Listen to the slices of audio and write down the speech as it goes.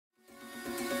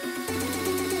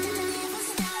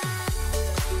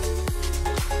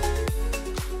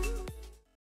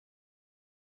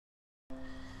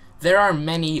There are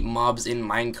many mobs in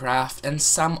Minecraft, and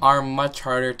some are much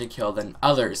harder to kill than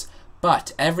others,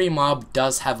 but every mob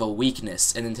does have a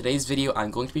weakness, and in today's video I'm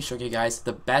going to be showing you guys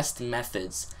the best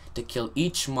methods to kill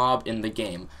each mob in the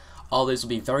game. All these will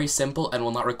be very simple and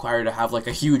will not require you to have like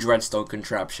a huge redstone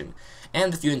contraption.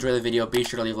 And if you enjoy the video, be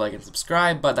sure to leave a like and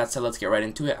subscribe, but that said, let's get right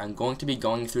into it. I'm going to be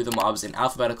going through the mobs in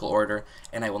alphabetical order,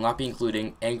 and I will not be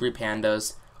including angry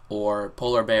pandas, or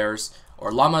polar bears,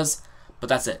 or llamas, but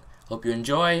that's it. Hope you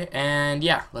enjoy, and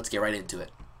yeah, let's get right into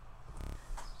it.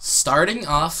 Starting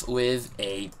off with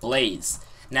a blaze.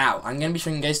 Now, I'm going to be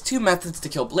showing you guys two methods to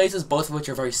kill blazes, both of which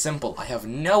are very simple. I have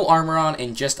no armor on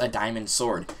and just a diamond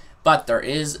sword. But there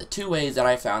is two ways that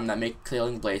I found that make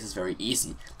killing blazes very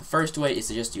easy. The first way is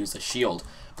to just use a shield.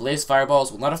 Blaze fireballs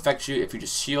will not affect you if you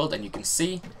just shield, and you can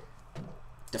see,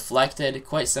 deflected,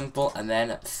 quite simple, and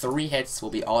then 3 hits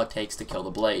will be all it takes to kill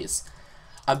the blaze.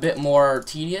 A bit more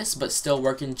tedious, but still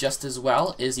working just as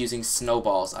well, is using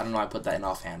snowballs. I don't know why I put that in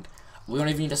offhand. We don't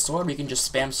even need a sword, we can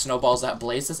just spam snowballs at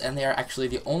blazes, and they are actually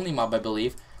the only mob, I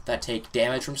believe, that take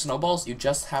damage from snowballs. You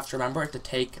just have to remember to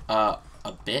take a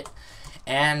bit,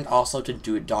 and also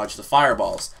to dodge the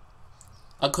fireballs.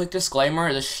 A quick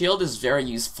disclaimer, the shield is very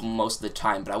useful most of the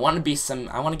time, but I want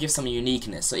to give some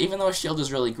uniqueness. So even though a shield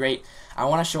is really great, I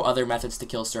want to show other methods to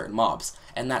kill certain mobs.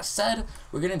 And that said,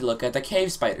 we're going to look at the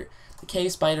cave spider. The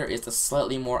cave spider is the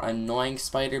slightly more annoying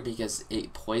spider because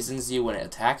it poisons you when it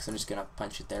attacks. I'm just going to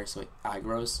punch it there so it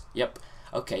aggroes. Yep.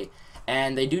 Okay.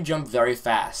 And they do jump very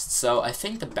fast. So I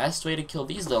think the best way to kill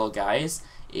these little guys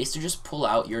is to just pull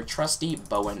out your trusty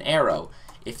bow and arrow.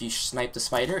 If you snipe the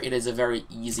spider, it is a very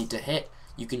easy to hit.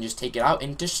 You can just take it out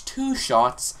in just 2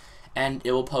 shots and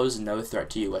it will pose no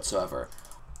threat to you whatsoever.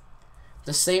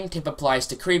 The same tip applies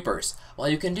to creepers. While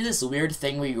you can do this weird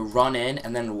thing where you run in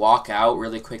and then walk out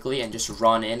really quickly and just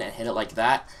run in and hit it like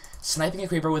that, sniping a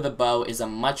creeper with a bow is a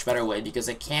much better way because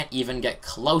it can't even get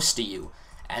close to you,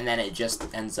 and then it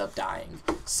just ends up dying.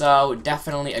 So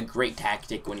definitely a great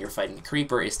tactic when you're fighting a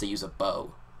creeper is to use a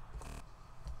bow.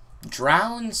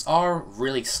 Drowns are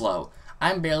really slow.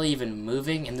 I'm barely even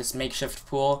moving in this makeshift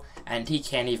pool, and he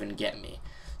can't even get me.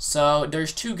 So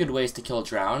there's 2 good ways to kill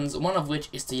drowns, one of which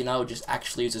is to, just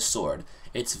actually use a sword.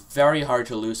 It's very hard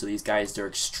to lose to these guys, they're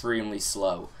extremely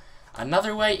slow.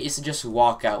 Another way is to just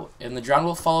walk out. If the drown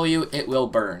will follow you, it will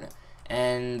burn.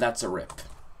 And that's a rip.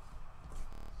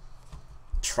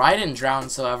 Trident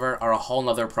drowns, however, are a whole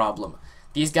nother problem.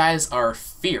 These guys are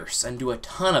fierce and do a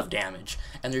ton of damage,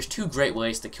 and there's 2 great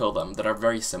ways to kill them that are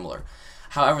very similar.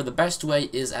 However, the best way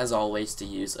is, as always, to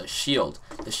use a shield.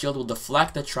 The shield will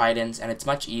deflect the tridents, and it's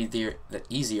much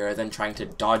easier than trying to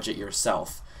dodge it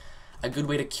yourself. A good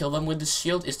way to kill them with the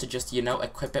shield is to just,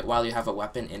 equip it while you have a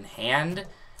weapon in hand,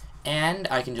 and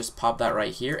I can just pop that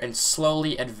right here and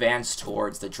slowly advance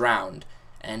towards the drowned,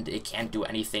 and it can't do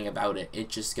anything about it.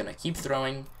 It's just gonna keep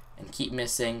throwing and keep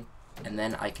missing, and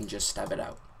then I can just stab it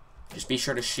out. Just be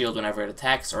sure to shield whenever it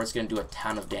attacks, or it's gonna do a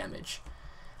ton of damage.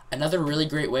 Another really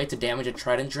great way to damage a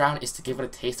trident drown is to give it a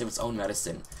taste of its own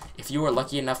medicine. If you are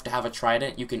lucky enough to have a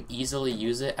trident, you can easily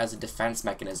use it as a defense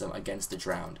mechanism against the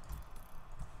drowned.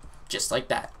 Just like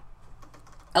that.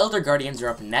 Elder Guardians are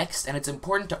up next, and it's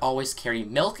important to always carry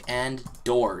milk and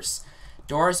doors.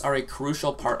 Doors are a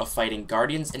crucial part of fighting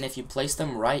guardians, and if you place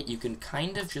them right, you can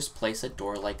kind of just place a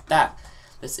door like that.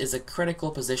 This is a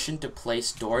critical position to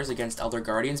place doors against Elder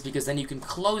Guardians because then you can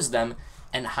close them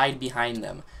and hide behind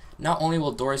them. Not only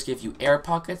will doors give you air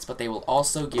pockets, but they will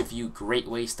also give you great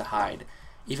ways to hide.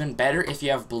 Even better, if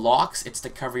you have blocks, it's to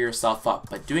cover yourself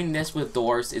up, but doing this with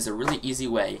doors is a really easy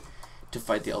way to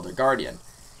fight the Elder Guardian.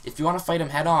 If you want to fight him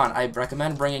head on, I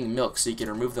recommend bringing milk so you can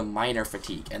remove the miner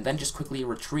fatigue, and then just quickly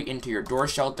retreat into your door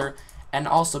shelter, and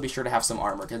also be sure to have some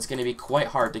armor, because it's going to be quite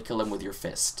hard to kill him with your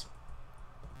fist.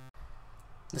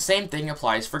 The same thing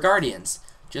applies for guardians.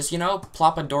 Just,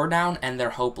 plop a door down and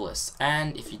they're hopeless.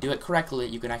 And if you do it correctly,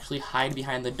 you can actually hide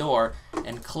behind the door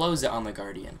and close it on the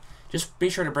guardian. Just be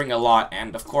sure to bring a lot,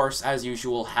 and of course, as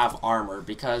usual, have armor,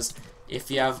 because if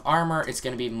you have armor, it's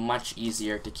going to be much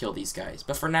easier to kill these guys.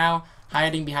 But for now,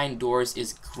 hiding behind doors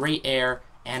is great air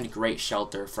and great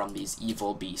shelter from these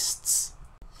evil beasts.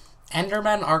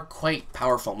 Endermen are quite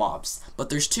powerful mobs, but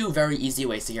there's 2 very easy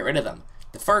ways to get rid of them.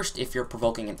 The first, if you're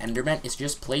provoking an enderman, is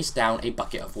just place down a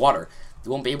bucket of water. They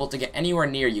won't be able to get anywhere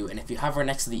near you, and if you hover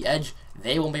next to the edge,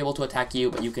 they won't be able to attack you,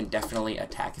 but you can definitely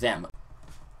attack them.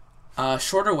 A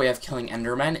shorter way of killing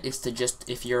endermen is to just,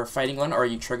 if you're fighting one or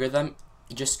you trigger them,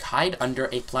 you just hide under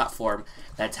a platform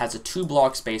that has a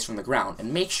 2-block space from the ground,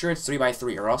 and make sure it's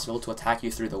 3x3 or else they'll be able to attack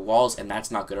you through the walls, and that's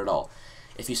not good at all.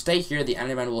 If you stay here, the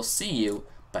enderman will see you,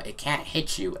 but it can't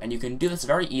hit you, and you can do this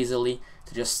very easily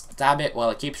to just stab it while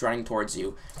it keeps running towards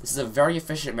you. This is a very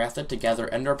efficient method to gather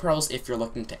ender pearls if you're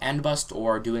looking to end bust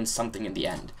or doing something in the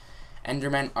end.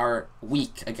 Endermen are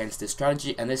weak against this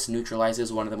strategy, and this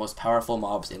neutralizes one of the most powerful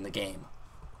mobs in the game.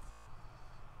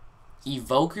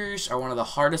 Evokers are one of the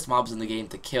hardest mobs in the game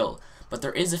to kill, but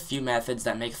there is a few methods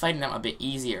that make fighting them a bit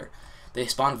easier. They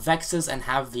spawn Vexes and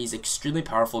have these extremely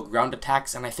powerful ground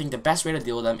attacks, and I think the best way to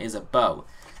deal with them is a bow.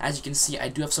 As you can see, I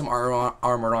do have some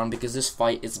armor on because this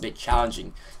fight is a bit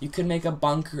challenging. You could make a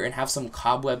bunker and have some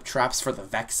cobweb traps for the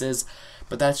Vexes,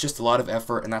 but that's just a lot of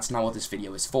effort, and that's not what this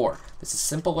video is for. This is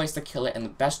simple ways to kill it, and the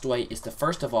best way is to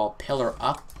first of all pillar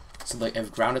up, so that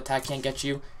if ground attack can't get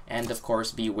you, and of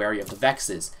course be wary of the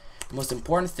Vexes. The most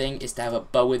important thing is to have a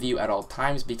bow with you at all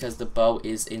times because the bow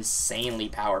is insanely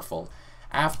powerful.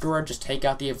 Afterward, just take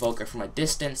out the evoker from a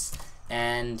distance,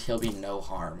 and he'll be no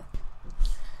harm.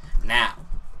 Now,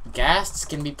 ghasts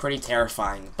can be pretty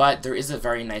terrifying, but there is a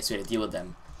very nice way to deal with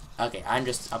them. Okay, I'm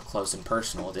just up close and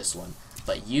personal with this one,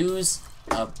 but use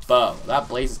a bow. That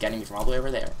blaze is getting me from all the way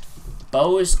over there.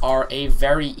 Bows are a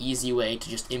very easy way to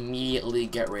just immediately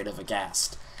get rid of a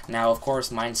ghast. Now, of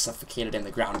course, mine's suffocated in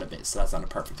the ground a bit, so that's not a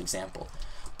perfect example.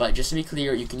 But just to be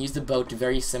clear, you can use the bow to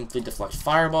very simply deflect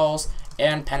fireballs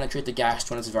and penetrate the ghast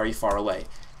when it's very far away.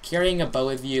 Carrying a bow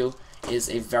with you is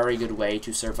a very good way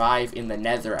to survive in the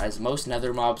nether, as most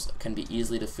nether mobs can be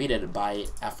easily defeated by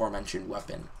aforementioned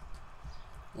weapon.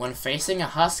 When facing a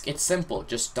husk, it's simple.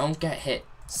 Just don't get hit.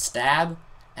 Stab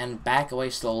and back away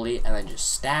slowly, and then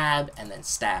just stab and then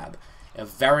stab. A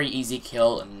very easy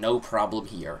kill, no problem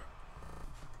here.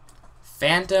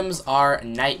 Phantoms are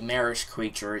nightmarish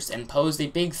creatures and pose a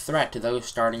big threat to those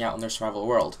starting out in their survival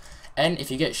world. And if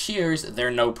you get shears,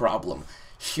 they're no problem.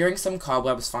 Shearing some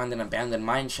cobwebs found in abandoned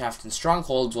mineshaft and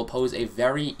strongholds will pose a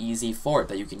very easy fort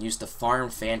that you can use to farm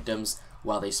phantoms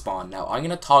while they spawn. Now, I'm going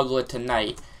to toggle it to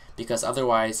night because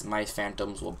otherwise my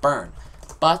phantoms will burn.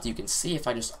 But you can see if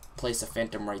I just place a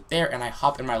phantom right there and I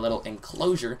hop in my little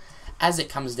enclosure, as it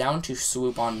comes down to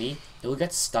swoop on me, it will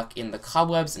get stuck in the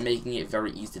cobwebs, making it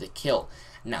very easy to kill.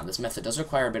 Now, this method does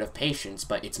require a bit of patience,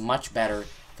 but it's much better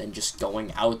than just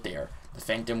going out there. The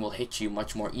phantom will hit you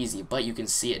much more easy, but you can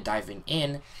see it diving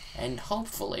in, and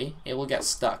hopefully it will get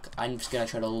stuck. I'm just going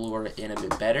to try to lure it in a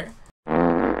bit better.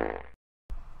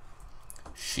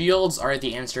 Shields are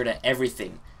the answer to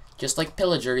everything. Just like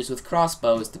pillagers with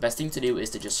crossbows, the best thing to do is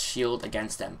to just shield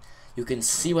against them. You can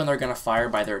see when they're going to fire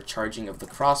by their charging of the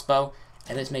crossbow,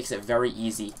 and this makes it very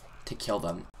easy to kill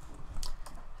them.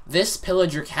 This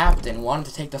pillager captain wanted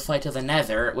to take the fight to the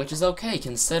nether, which is okay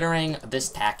considering this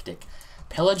tactic.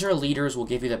 Pillager leaders will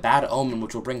give you the bad omen,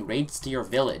 which will bring raids to your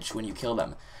village when you kill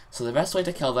them. So the best way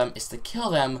to kill them is to kill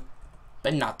them,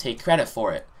 but not take credit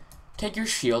for it. Take your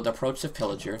shield, approach the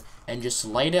pillager, and just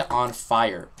light it on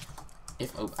fire.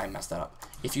 Oh, I messed that up.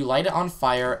 If you light it on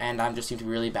fire, and I just seem to be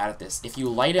really bad at this, if you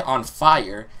light it on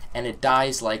fire and it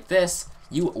dies like this,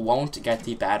 you won't get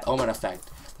the bad omen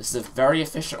effect. This is a very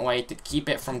efficient way to keep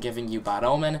it from giving you bad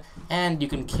omen, and you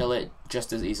can kill it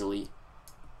just as easily.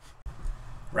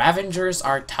 Ravengers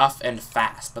are tough and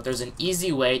fast, but there's an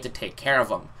easy way to take care of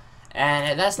them.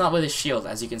 And that's not with a shield,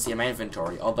 as you can see in my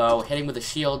inventory. Although hitting with a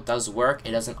shield does work,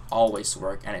 it doesn't always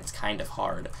work, and it's kind of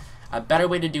hard. A better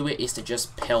way to do it is to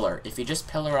just pillar. If you just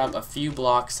pillar up a few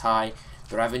blocks high,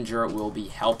 the Ravenger will be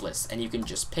helpless, and you can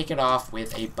just pick it off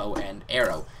with a bow and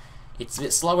arrow. It's a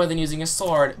bit slower than using a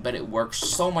sword, but it works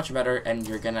so much better, and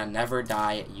you're gonna never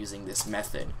die using this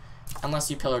method. Unless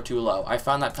you pillar too low. I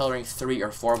found that pillaring 3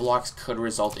 or 4 blocks could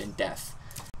result in death.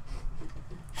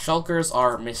 Shulkers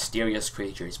are mysterious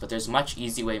creatures, but there's a much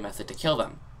easy way method to kill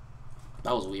them.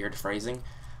 That was weird phrasing.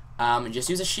 Just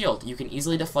use a shield. You can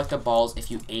easily deflect the balls if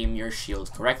you aim your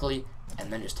shield correctly,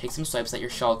 and then just take some swipes at your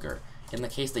shulker. In the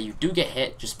case that you do get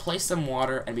hit, just place some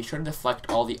water and be sure to deflect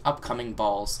all the upcoming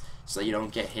balls so that you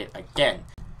don't get hit again.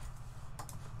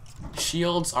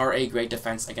 Shields are a great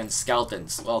defense against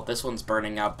skeletons. Well, this one's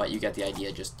burning up, but you get the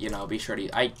idea. Just, be sure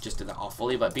to... I just did that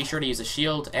awfully, but be sure to use a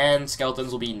shield, and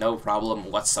skeletons will be no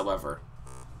problem whatsoever.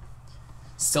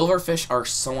 Silverfish are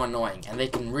so annoying, and they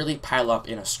can really pile up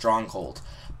in a stronghold.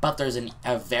 But there's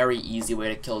a very easy way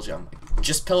to kill them.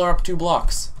 Just pillar up 2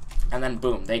 blocks, and then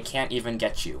boom, they can't even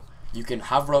get you. You can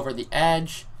hover over the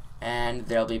edge, and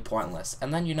they'll be pointless.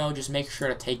 And then, just make sure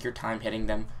to take your time hitting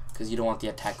them, because you don't want the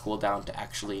attack cooldown to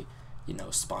actually,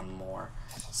 spawn more.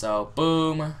 So,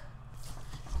 boom.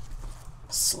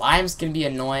 Slimes can be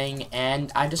annoying,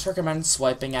 and I just recommend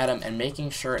swiping at them and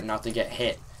making sure not to get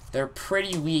hit. They're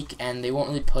pretty weak, and they won't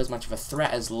really pose much of a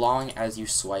threat as long as you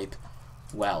swipe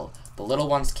well. The little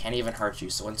ones can't even hurt you,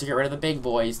 so once you get rid of the big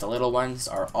boys, the little ones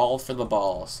are all for the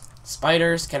balls.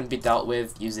 Spiders can be dealt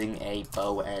with using a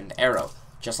bow and arrow,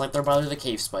 just like their brother the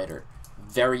cave spider.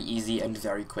 Very easy and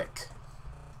very quick.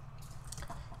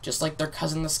 Just like their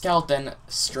cousin the skeleton,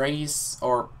 strays,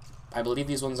 or I believe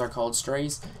these ones are called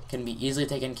strays, can be easily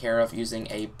taken care of using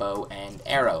a bow and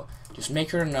arrow. Just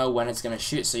make sure to know when it's going to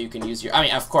shoot so you can use your,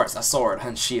 of course, a sword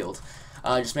and shield.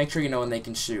 Just make sure you know when they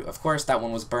can shoot. Of course, that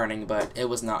one was burning, but it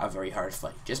was not a very hard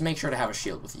fight. Just make sure to have a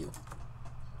shield with you.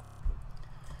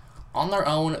 On their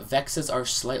own, Vexes are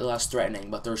slightly less threatening,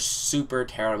 but they're super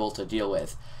terrible to deal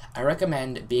with. I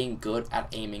recommend being good at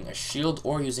aiming a shield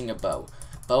or using a bow.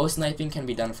 Bow sniping can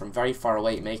be done from very far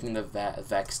away, making the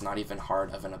Vex not even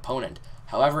hard of an opponent.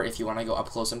 However, if you want to go up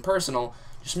close and personal,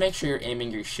 just make sure you're aiming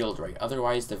your shield right,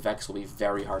 otherwise the Vex will be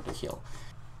very hard to kill.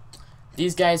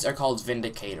 These guys are called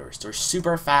Vindicators. They're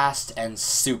super fast and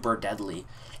super deadly,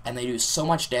 and they do so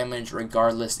much damage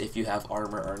regardless if you have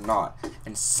armor or not.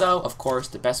 And so, of course,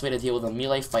 the best way to deal with a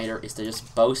melee fighter is to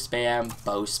just bow spam,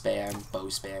 bow spam, bow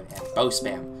spam, and bow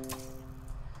spam.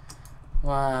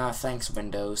 Wow, thanks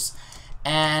Windows.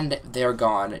 And they're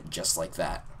gone just like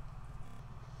that.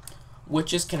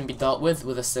 Witches can be dealt with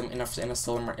in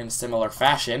a similar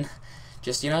fashion.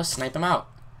 Just, snipe them out.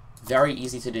 Very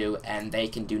easy to do, and they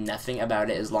can do nothing about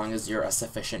it as long as you're a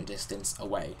sufficient distance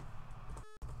away.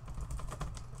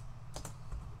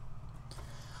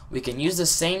 We can use the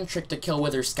same trick to kill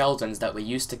wither skeletons that we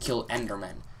used to kill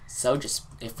endermen. So just,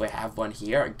 if we have one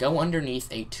here, go underneath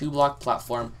a 2-block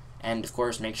platform, and of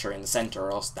course make sure you're in the center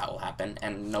or else that will happen,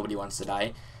 and nobody wants to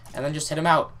die. And then just hit them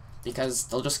out, because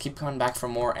they'll just keep coming back for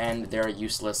more, and they're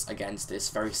useless against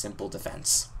this very simple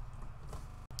defense.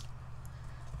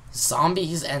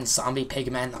 Zombies and zombie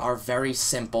pigmen are very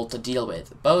simple to deal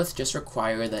with. Both just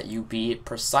require that you be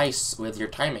precise with your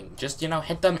timing. Just,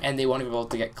 hit them and they won't be able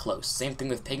to get close. Same thing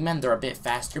with pigmen, they're a bit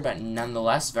faster, but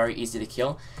nonetheless very easy to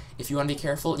kill. If you want to be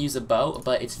careful, use a bow,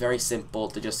 but it's very simple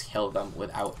to just kill them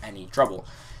without any trouble.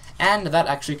 And that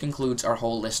actually concludes our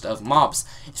whole list of mobs.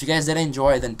 If you guys did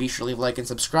enjoy, then be sure to leave a like and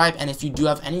subscribe, and if you do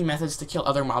have any methods to kill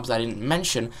other mobs I didn't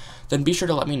mention, then be sure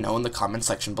to let me know in the comment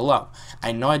section below.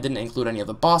 I know I didn't include any of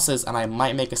the bosses, and I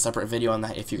might make a separate video on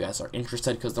that if you guys are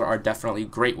interested, because there are definitely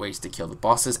great ways to kill the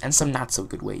bosses, and some not so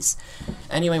good ways.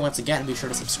 Anyway, once again, be sure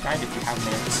to subscribe if you haven't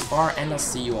made it this far, and I'll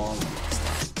see you all next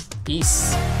time.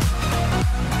 Peace!